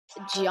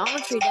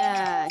Geometry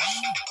Dash.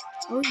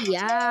 Oh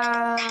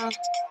yeah.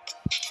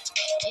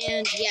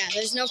 And yeah,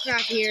 there's no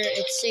crap here.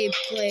 It's saved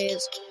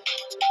plays.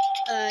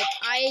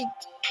 I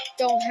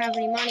don't have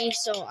any money,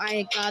 so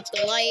I got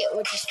the light,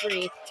 which is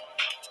free.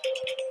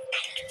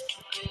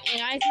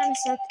 And I kind of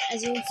suck.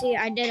 As you can see,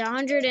 I did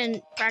 100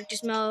 in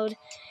practice mode.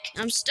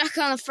 I'm stuck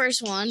on the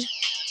first one. Yeah,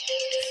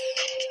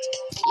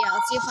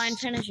 let's see if I can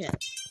finish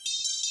it.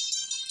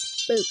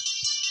 Boop.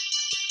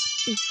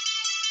 This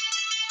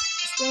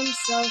game's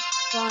so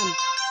fun.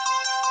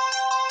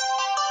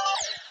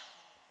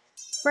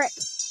 Frick.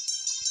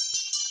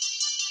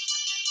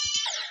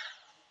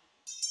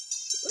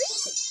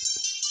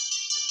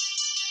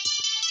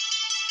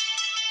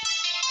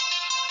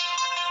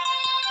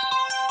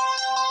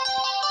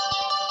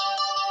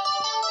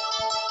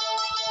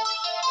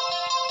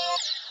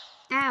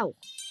 Ow.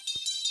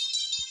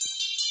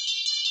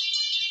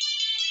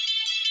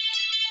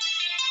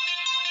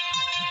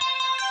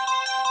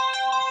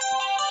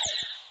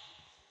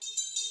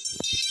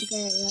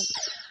 Okay,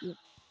 yeah.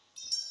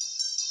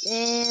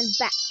 And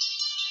back.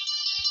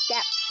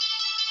 Gap.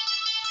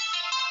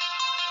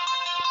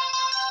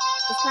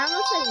 It kind of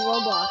looks like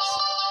Roblox.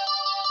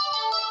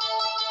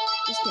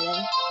 Just kidding. I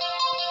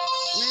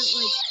meant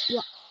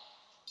like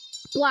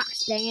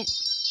blocks, dang it.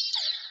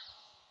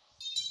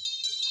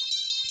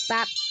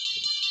 Bap.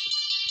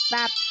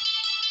 Bap.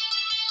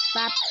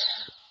 Bap.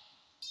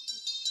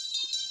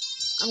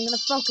 I'm gonna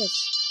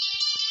focus.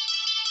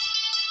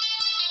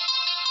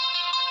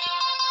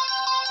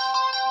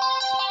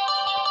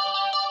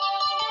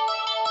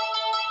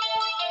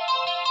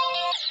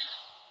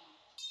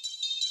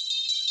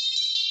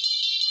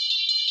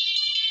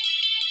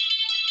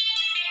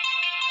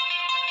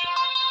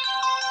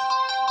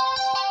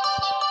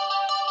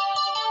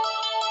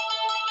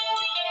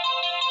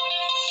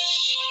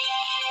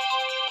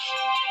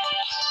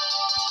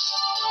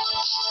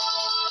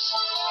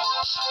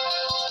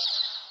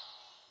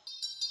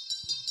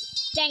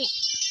 Dang it.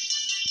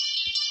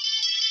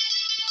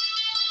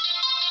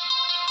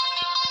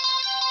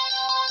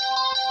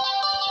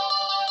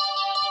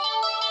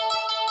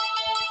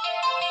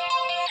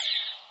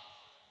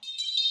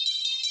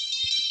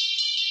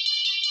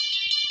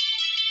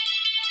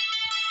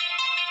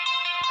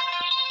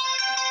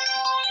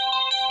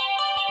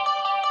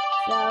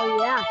 So,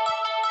 yeah.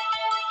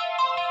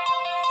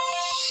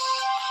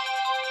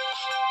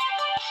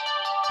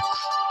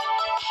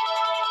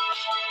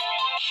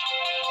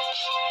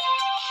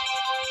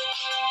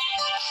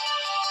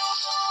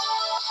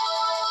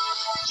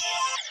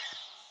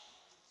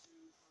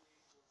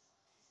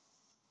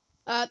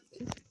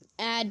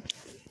 Ad.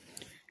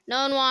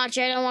 No one watch.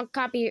 I don't want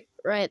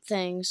copyright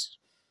things.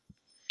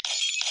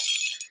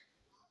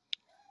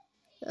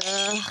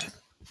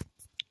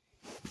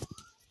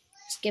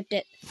 Skipped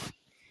it.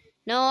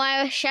 No,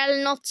 I shall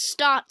not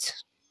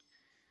start.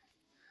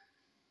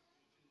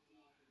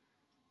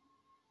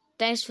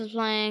 Thanks for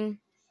playing.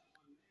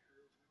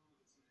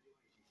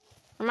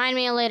 Remind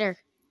me later.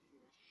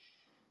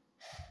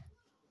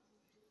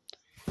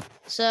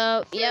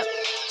 So, yep.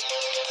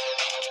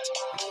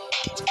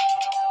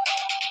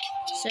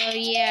 So,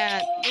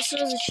 yeah, this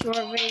was a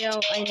short video,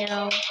 I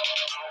know.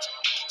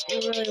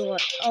 It really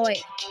was. Oh,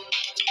 wait.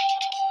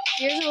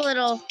 Here's a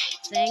little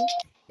thing.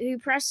 If you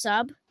press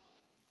sub.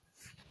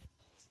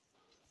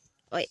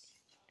 Wait.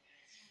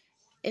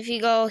 If you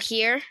go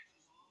here.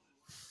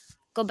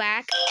 Go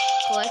back.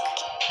 Click.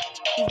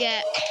 You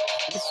get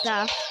the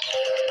stuff.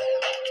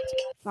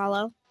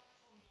 Follow.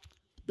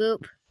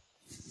 Boop.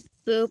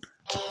 Boop.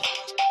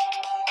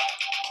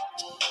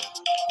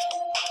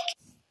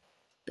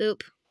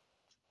 Boop.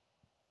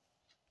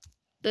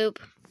 Boop.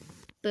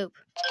 Boop.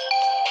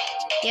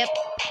 Yep.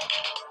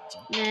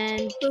 And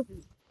then boop.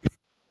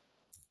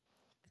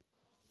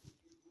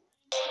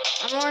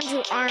 I'm on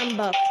to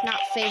Armbook, not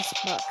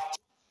Facebook.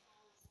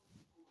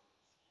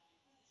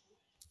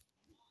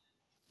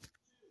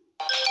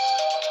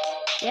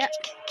 Yep.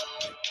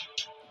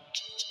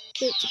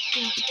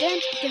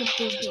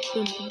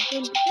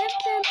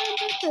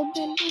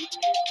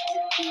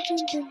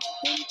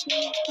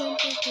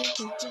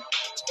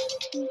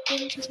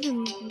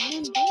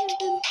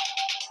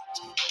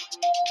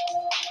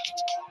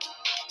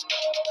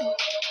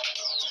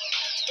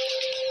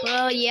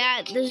 Well,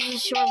 yeah, this is a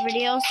short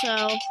video,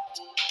 so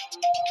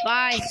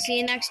bye. See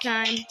you next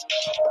time.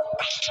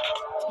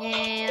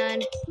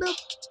 And boop.